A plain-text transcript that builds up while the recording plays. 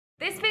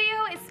This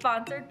video is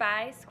sponsored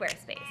by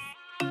Squarespace.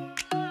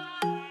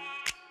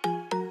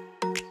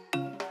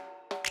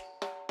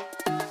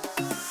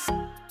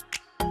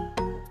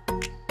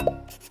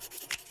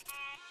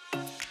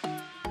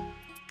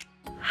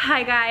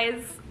 Hi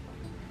guys.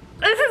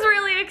 This is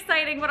really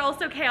exciting, but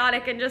also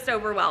chaotic and just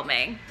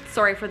overwhelming.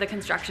 Sorry for the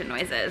construction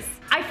noises.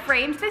 I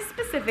framed this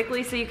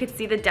specifically so you could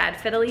see the dead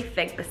fiddly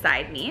fig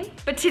beside me.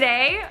 But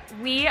today,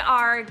 we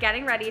are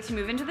getting ready to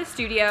move into the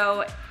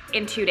studio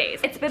in 2 days.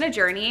 It's been a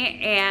journey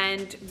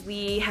and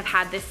we have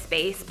had this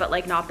space but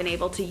like not been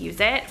able to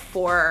use it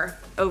for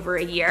over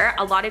a year.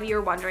 A lot of you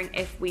are wondering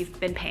if we've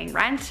been paying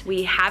rent.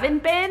 We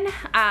haven't been,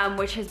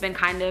 which has been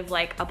kind of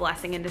like a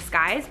blessing in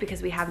disguise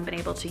because we haven't been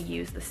able to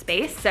use the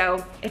space.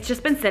 So it's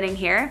just been sitting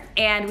here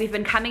and we've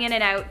been coming in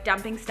and out,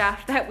 dumping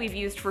stuff that we've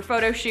used for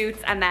photo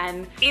shoots, and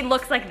then it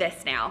looks like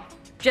this now.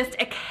 Just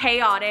a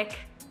chaotic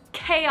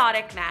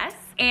mess.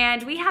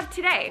 And we have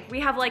today, we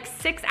have like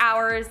 6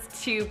 hours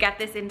to get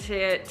this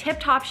into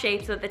tip-top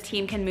shape so that the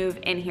team can move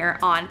in here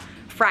on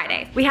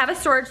Friday. We have a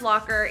storage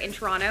locker in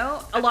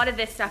Toronto. A lot of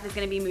this stuff is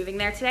gonna be moving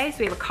there today. So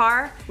we have a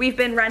car. We've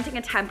been renting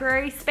a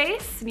temporary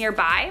space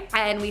nearby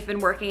and we've been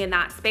working in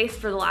that space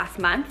for the last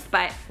month,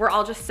 but we're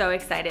all just so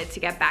excited to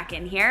get back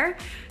in here.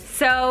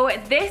 So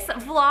this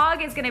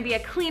vlog is gonna be a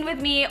clean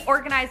with me,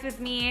 organized with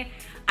me.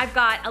 I've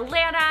got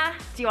Alana.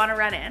 Do you wanna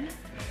run in?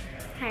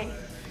 Hi.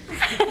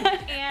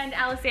 And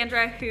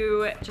Alexandra,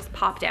 who just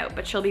popped out,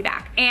 but she'll be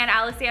back. And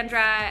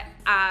Alexandra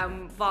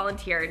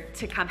volunteered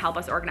to come help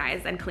us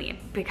organize and clean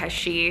because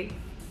she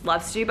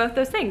loves to do both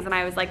those things. And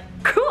I was like,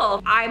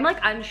 cool. I'm like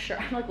unsure,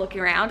 I'm like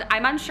looking around.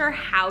 I'm unsure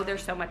how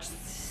there's so much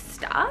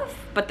stuff,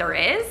 but there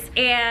is.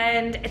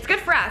 And it's good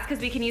for us because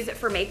we can use it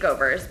for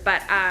makeovers.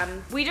 But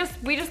we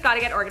just gotta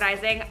get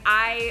organizing.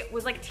 I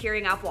was like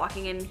tearing up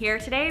walking in here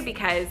today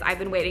because I've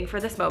been waiting for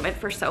this moment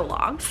for so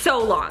long.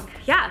 So long.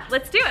 Yeah,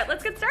 let's do it.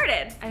 Let's get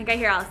started. I think I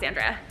hear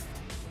Alexandra.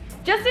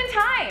 Just in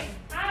time.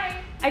 Hi.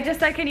 I just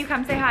said, can you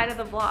come say hi to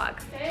the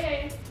vlog?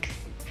 Hey.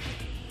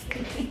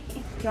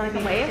 You wanna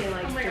come wave?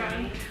 Oh my god.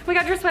 Oh my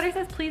god, your sweater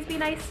says, please be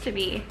nice to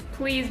me.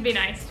 Please be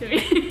nice to me.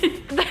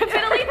 The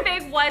fiddly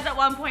fig was at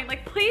one point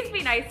like, please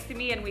be nice to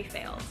me, and we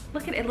failed.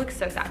 Look at it, it looks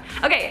so sad.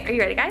 Okay, are you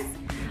ready guys?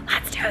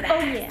 Let's do this. Oh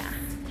yeah.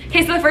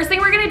 Okay, so the first thing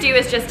we're gonna do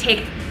is just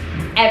take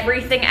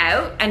everything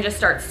out and just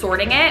start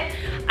sorting it.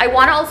 I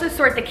wanna also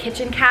sort the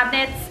kitchen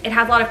cabinets. It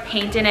has a lot of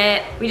paint in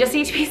it. We just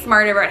need to be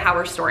smarter about how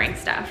we're storing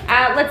stuff.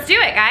 Let's do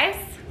it, guys.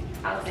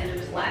 Alexandra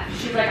just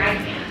left. She's like, I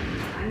can't.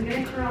 I'm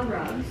gonna curl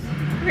rugs.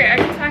 Okay, I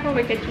can tackle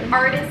the kitchen.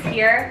 Art is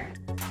here.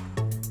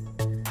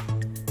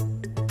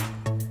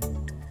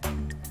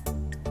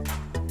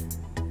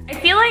 I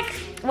feel like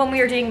when we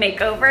were doing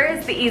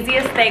makeovers, the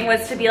easiest thing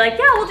was to be like,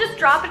 yeah, we'll just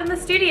drop it in the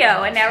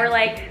studio. And now we're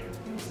like,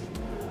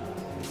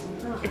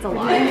 it's a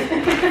lot.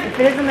 If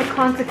it isn't the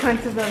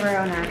consequences of our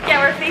own action. Yeah,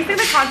 we're facing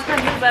the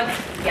consequences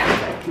of, yeah.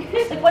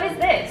 Like, what is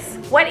this?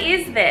 What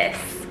is this?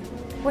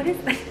 What is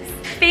this?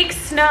 Fake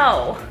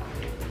snow.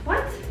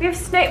 What? We have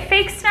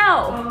fake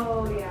snow.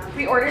 Oh, yeah.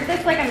 We ordered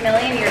this like a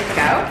million years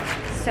ago.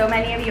 So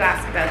many of you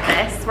asked about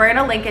this. We're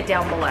gonna link it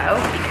down below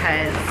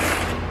because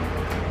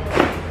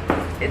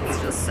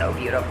it's just so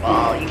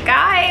beautiful, you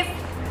guys.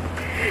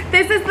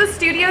 This is the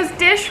studio's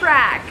dish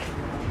rack.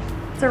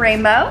 It's a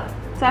rainbow.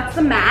 So that's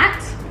the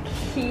mat.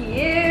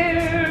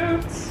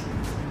 Cute.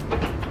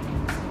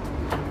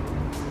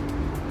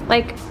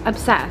 Like,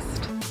 obsessed.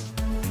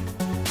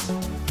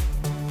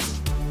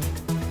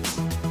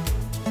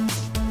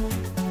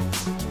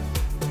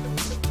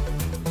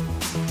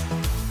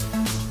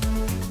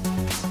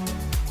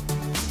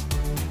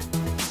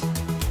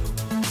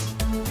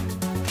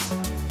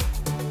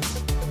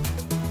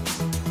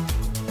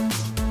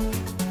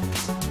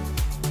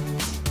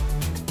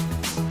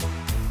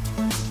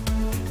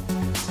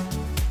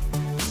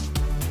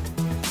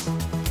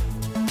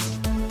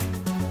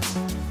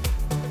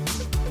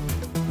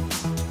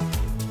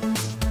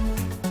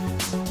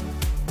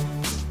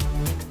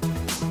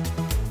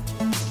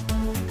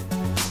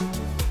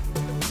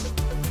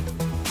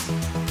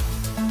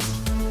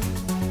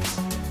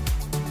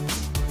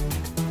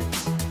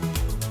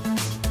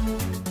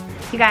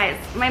 You guys,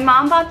 my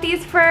mom bought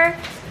these for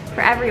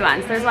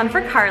everyone. So there's one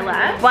for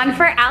Carla, one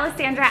for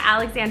Alexandra,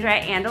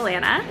 and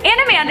Alana,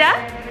 and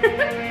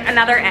Amanda,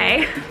 another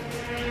A,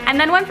 and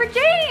then one for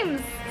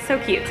James. So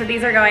cute. So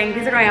these are going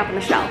up on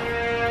the shelf.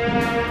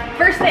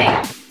 First thing.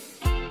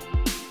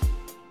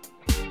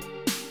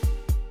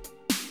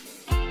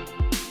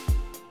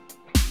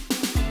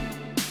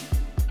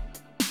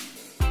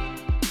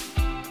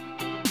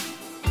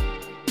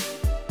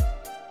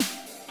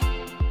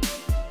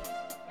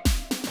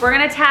 We're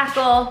gonna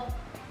tackle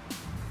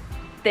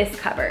this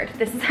cupboard.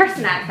 This is our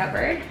snack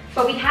cupboard.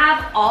 But we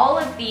have all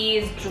of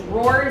these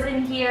drawers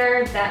in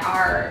here that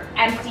are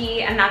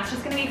empty, and that's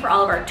just gonna be for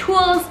all of our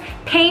tools,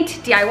 paint,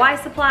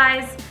 DIY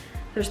supplies.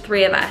 There's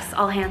 3 of us,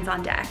 all hands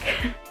on deck.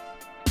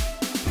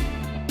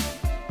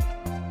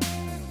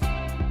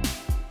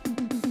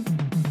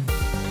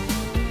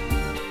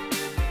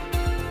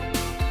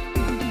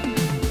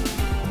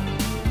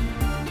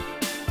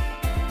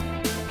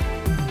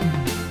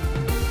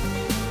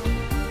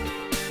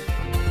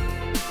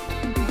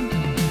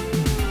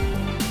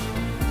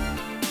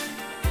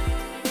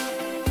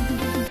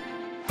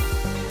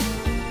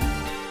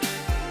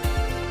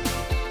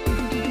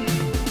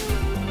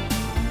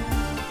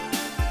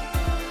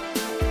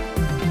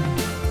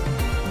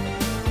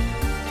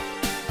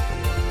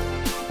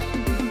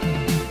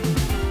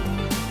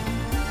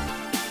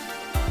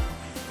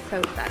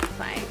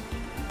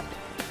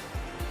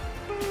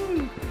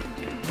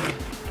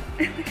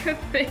 how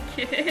thick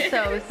it is.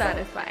 So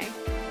satisfying.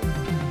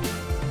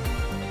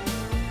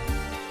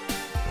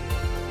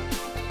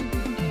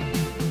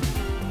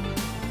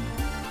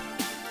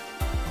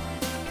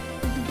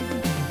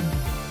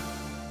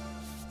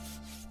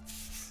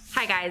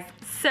 Hi guys,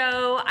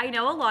 so I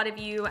know a lot of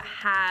you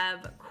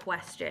have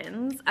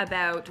questions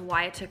about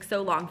why it took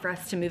so long for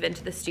us to move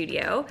into the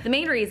studio. The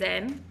main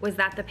reason was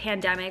that the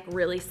pandemic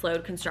really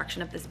slowed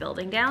construction of this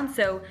building down.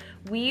 So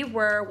we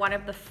were one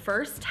of the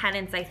first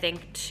tenants, I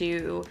think,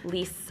 to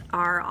lease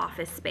our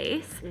office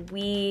space.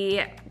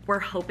 We were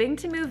hoping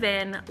to move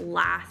in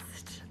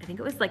last, I think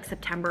it was like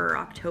September or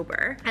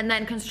October. And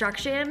then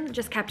construction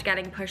just kept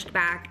getting pushed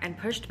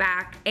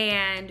back,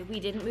 and we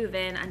didn't move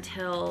in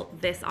until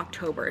this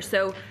October.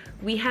 So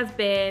we have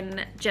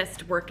been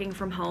just working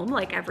from home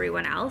like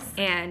everyone else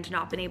and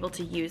not been able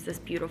to use this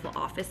beautiful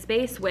office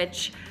space,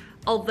 which,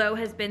 although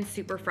has been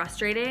super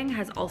frustrating,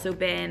 has also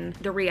been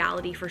the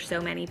reality for so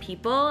many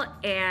people.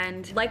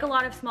 And like a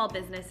lot of small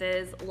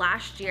businesses,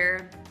 last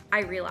year,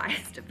 I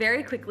realized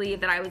very quickly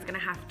that I was gonna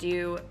have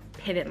to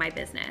pivot my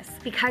business.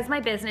 Because my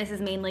business is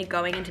mainly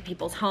going into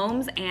people's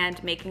homes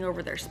and making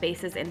over their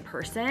spaces in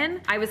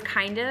person, I was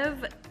kind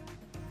of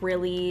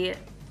really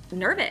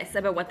nervous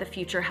about what the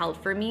future held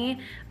for me,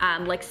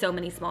 like so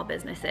many small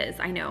businesses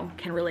I know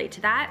can relate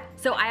to that.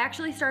 So I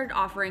actually started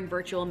offering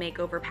virtual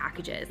makeover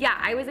packages. Yeah,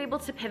 I was able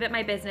to pivot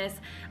my business,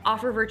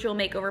 offer virtual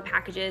makeover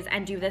packages,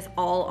 and do this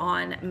all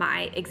on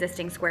my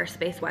existing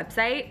Squarespace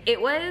website.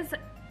 It was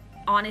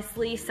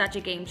honestly such a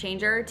game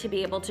changer to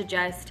be able to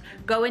just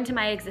go into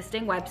my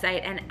existing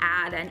website and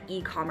add an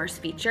e-commerce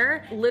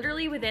feature.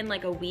 Literally within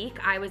like a week,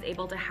 I was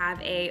able to have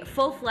a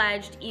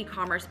full-fledged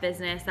e-commerce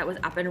business that was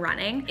up and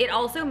running. It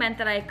also meant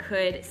that I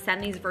could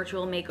send these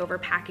virtual makeover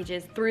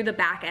packages through the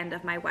back end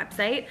of my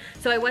website.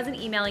 So I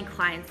wasn't emailing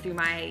clients through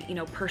my,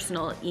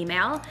 personal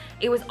email.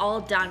 It was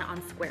all done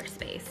on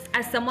Squarespace.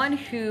 As someone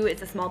who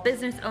is a small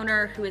business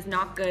owner who is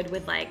not good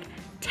with like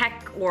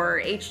tech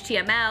or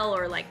HTML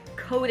or like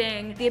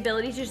coding, the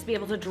ability to just be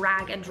able to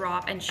drag and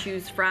drop and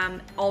choose from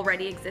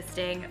already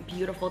existing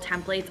beautiful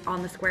templates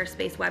on the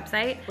Squarespace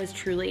website was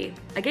truly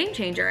a game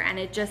changer. And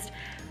it just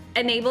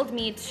enabled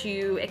me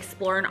to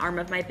explore an arm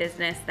of my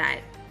business that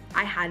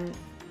I hadn't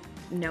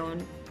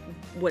known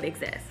would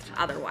exist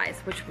otherwise,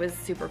 which was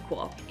super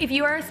cool. If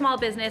you are a small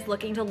business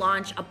looking to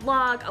launch a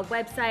blog, a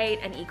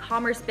website, an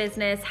e-commerce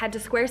business, head to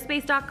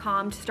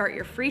squarespace.com to start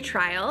your free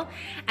trial.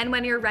 And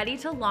when you're ready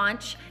to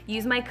launch,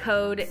 use my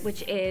code,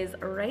 which is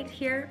right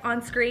here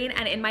on screen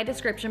and in my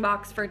description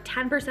box, for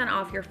 10%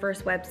 off your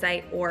first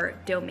website or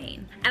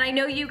domain. And I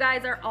know you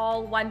guys are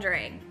all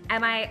wondering,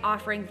 am I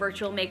offering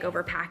virtual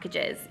makeover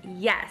packages?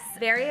 Yes,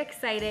 very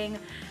exciting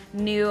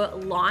new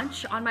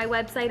launch on my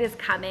website is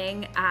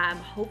coming,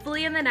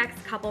 hopefully in the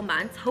next couple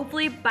months,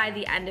 hopefully by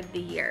the end of the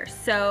year.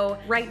 So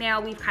right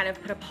now we've kind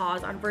of put a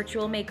pause on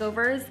virtual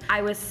makeovers.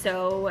 I was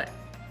so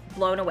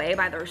blown away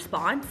by the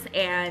response,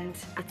 and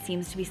it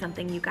seems to be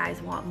something you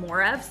guys want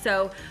more of.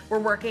 So we're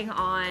working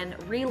on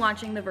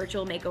relaunching the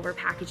virtual makeover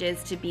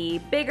packages to be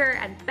bigger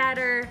and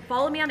better.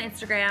 Follow me on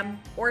Instagram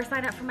or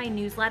sign up for my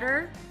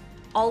newsletter,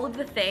 all of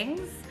the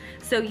things,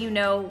 so you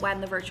know when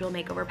the virtual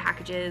makeover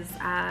packages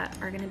are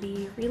gonna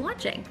be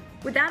relaunching.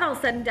 With that all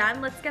said and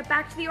done, let's get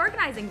back to the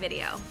organizing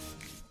video.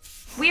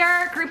 We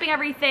are grouping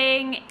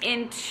everything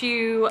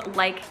into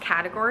like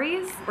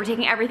categories. We're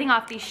taking everything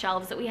off these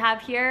shelves that we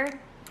have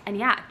here, and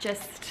yeah,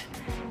 just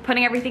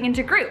putting everything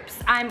into groups.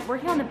 I'm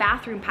working on the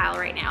bathroom pile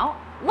right now.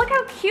 Look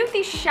how cute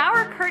these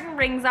shower curtain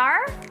rings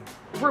are.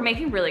 We're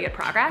making really good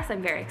progress.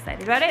 I'm very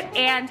excited about it.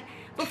 And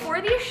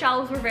before, these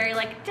shelves were very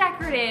like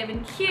decorative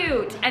and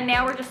cute, and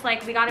now we're just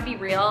like, we gotta be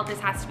real. This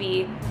has to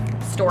be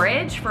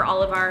storage for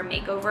all of our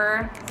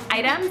makeover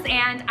items,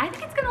 and I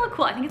think it's gonna look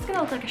cool. I think it's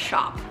gonna look like a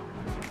shop.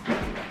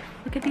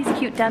 Look at these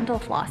cute dental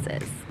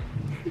flosses.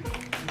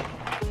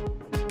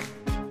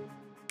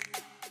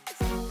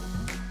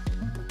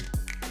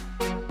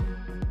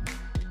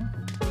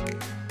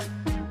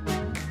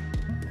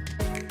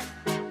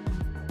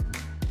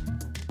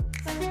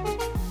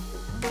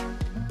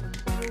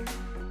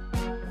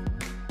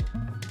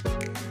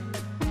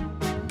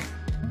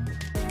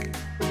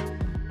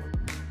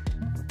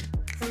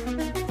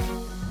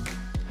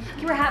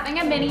 We're having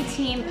a mini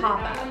teen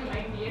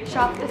pop-up.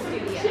 Shop the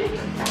studio.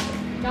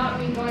 Not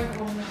me going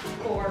home with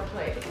 4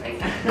 plates.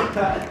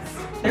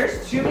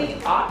 There's too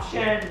many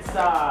options.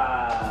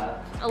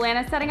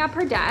 Alana's setting up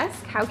her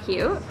desk. How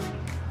cute.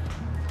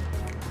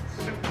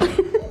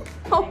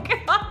 Oh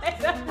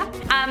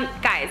God.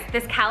 Guys,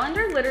 this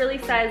calendar literally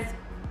says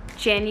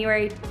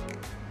January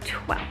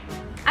 12th.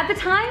 At the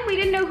time, we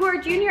didn't know who our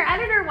junior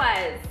editor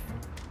was.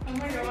 Oh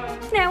my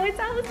God. Now it's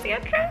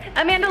Alexandra.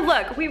 Amanda,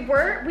 look, we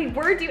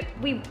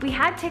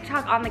had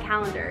TikTok on the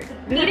calendar.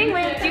 Meeting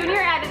with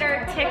junior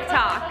editor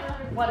TikTok.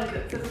 What is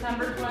it?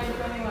 September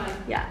 2021.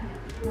 Yeah.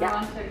 We're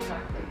on TikTok.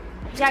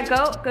 Yeah,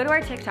 go to our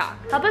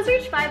TikTok. Help us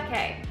reach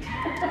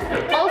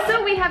 5K.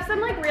 Also, we have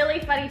some like really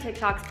funny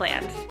TikToks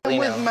planned.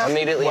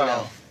 Immediately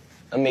no.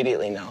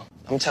 Immediately no.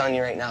 I'm telling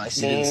you right now, I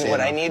seen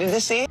what I needed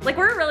to see. Like,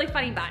 we're a really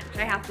funny bunch,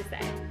 I have to say.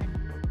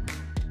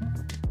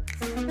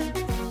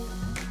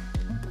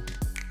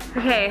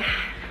 Okay,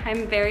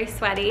 I'm very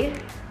sweaty.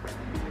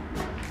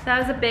 That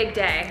was a big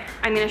day.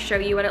 I'm gonna show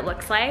you what it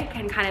looks like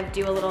and kind of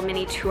do a little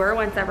mini tour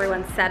once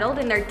everyone's settled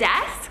in their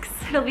desks.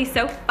 It'll be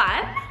so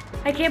fun.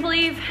 I can't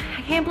believe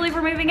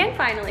we're moving in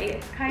finally.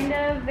 It's kind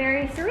of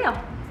very surreal.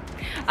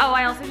 Oh,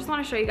 I also just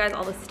wanna show you guys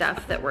all the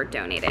stuff that we're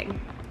donating.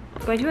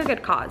 It's going to a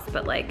good cause,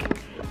 but like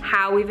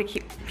how we've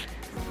accumulated.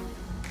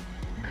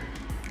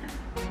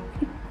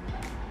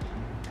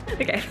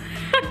 Okay.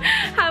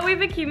 How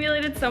we've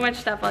accumulated so much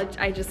stuff,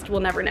 I just will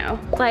never know.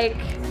 Like,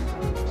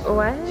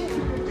 what?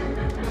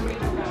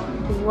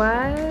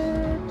 What?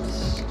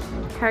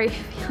 How are you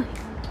feeling?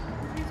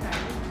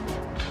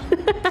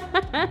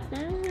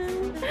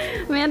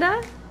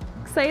 Amanda,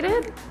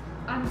 excited?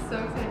 I'm so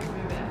excited to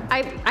move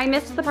in. I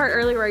missed the part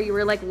earlier where you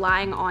were like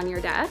lying on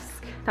your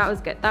desk. That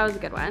was good. That was a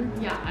good one.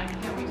 Yeah, I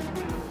can't wait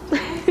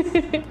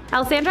to move.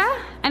 Alexandra,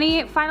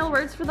 any final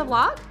words for the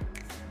vlog?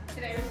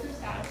 Today was so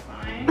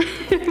satisfying.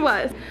 It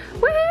was.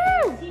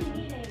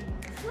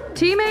 Woohoo!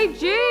 Team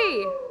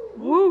AG!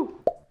 Woo!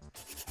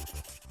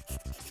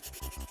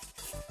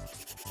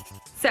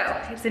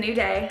 So, it's a new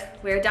day.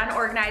 We're done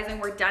organizing,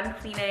 we're done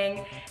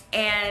cleaning,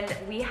 and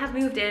we have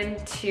moved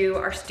into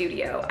our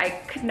studio. I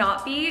could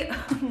not be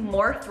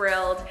more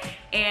thrilled,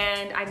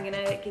 and I'm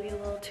gonna give you a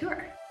little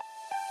tour.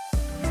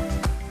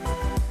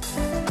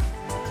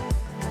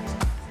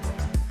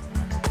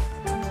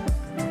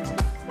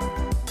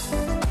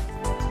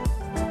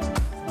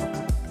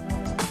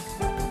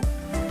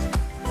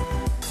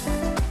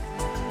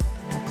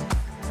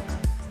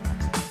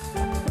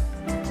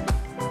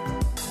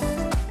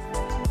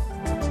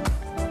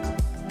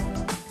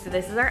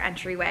 This is our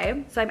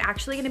entryway. So I'm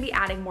actually gonna be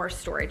adding more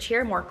storage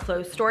here, more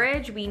clothes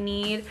storage. We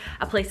need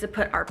a place to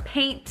put our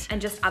paint and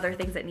just other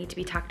things that need to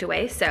be tucked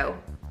away. So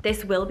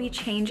this will be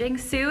changing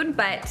soon,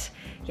 but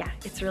yeah,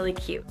 it's really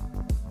cute.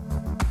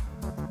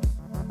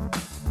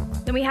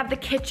 Then we have the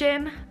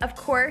kitchen, of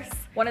course.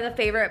 One of the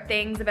favorite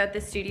things about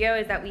this studio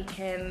is that we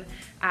can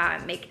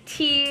make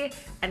tea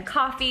and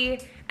coffee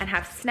and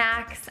have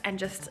snacks and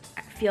just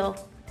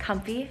feel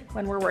comfy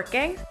when we're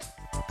working.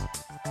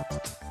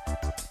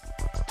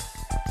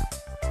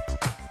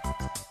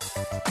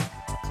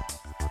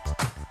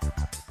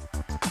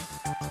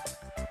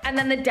 And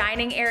then the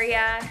dining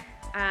area,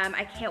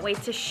 I can't wait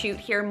to shoot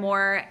here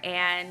more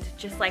and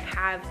just like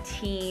have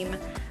team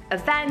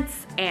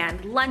events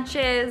and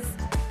lunches.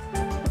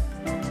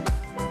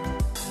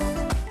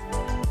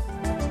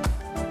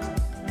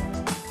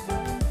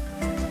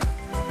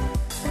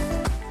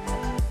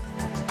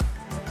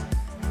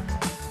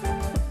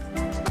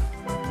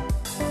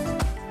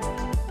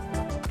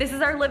 This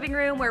is our living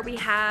room where we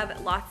have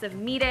lots of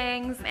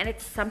meetings, and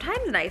it's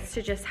sometimes nice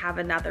to just have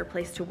another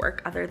place to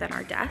work other than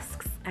our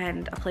desks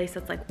and a place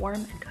that's like warm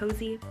and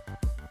cozy.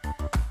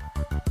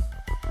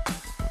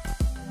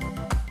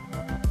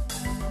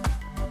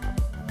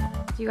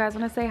 Do you guys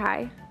want to say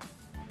hi?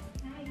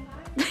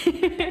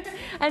 Hi.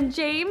 And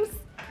James?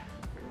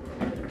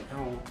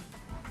 No.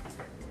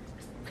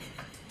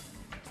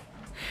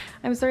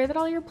 I'm sorry that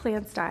all your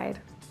plants died.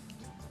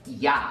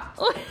 Yeah.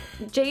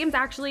 James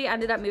actually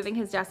ended up moving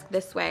his desk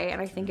this way,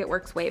 and I think it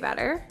works way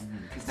better.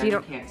 Because So then you you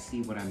don't- can't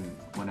see what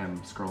when I'm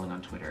scrolling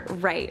on Twitter.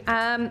 Right,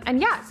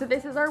 and yeah, so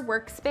this is our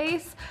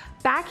workspace.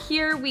 Back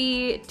here,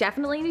 we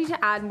definitely need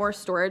to add more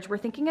storage. We're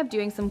thinking of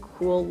doing some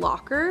cool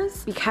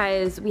lockers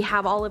because we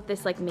have all of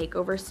this like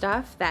makeover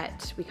stuff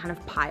that we kind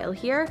of pile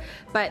here,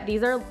 but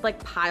these are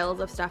like piles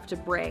of stuff to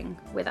bring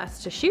with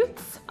us to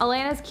shoots.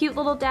 Alana's cute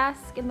little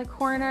desk in the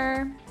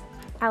corner,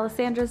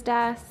 Alessandra's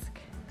desk.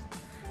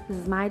 This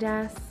is my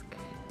desk,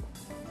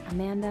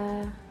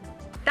 Amanda.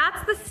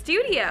 That's the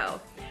studio.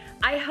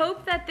 I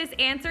hope that this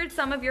answered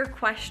some of your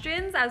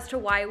questions as to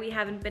why we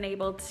haven't been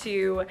able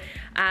to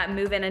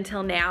move in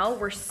until now.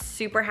 We're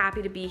super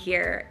happy to be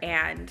here,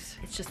 and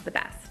it's just the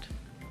best.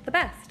 The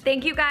best.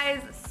 Thank you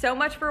guys so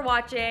much for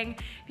watching.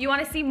 If you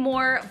want to see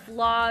more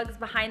vlogs,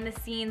 behind the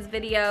scenes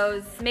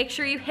videos, make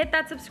sure you hit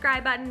that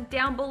subscribe button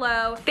down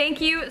below.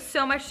 Thank you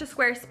so much to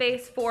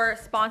Squarespace for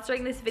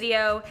sponsoring this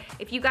video.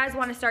 If you guys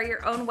want to start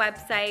your own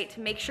website,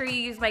 make sure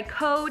you use my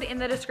code in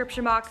the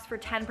description box for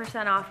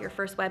 10% off your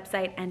first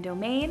website and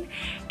domain.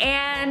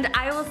 And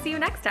I will see you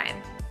next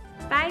time.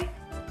 Bye.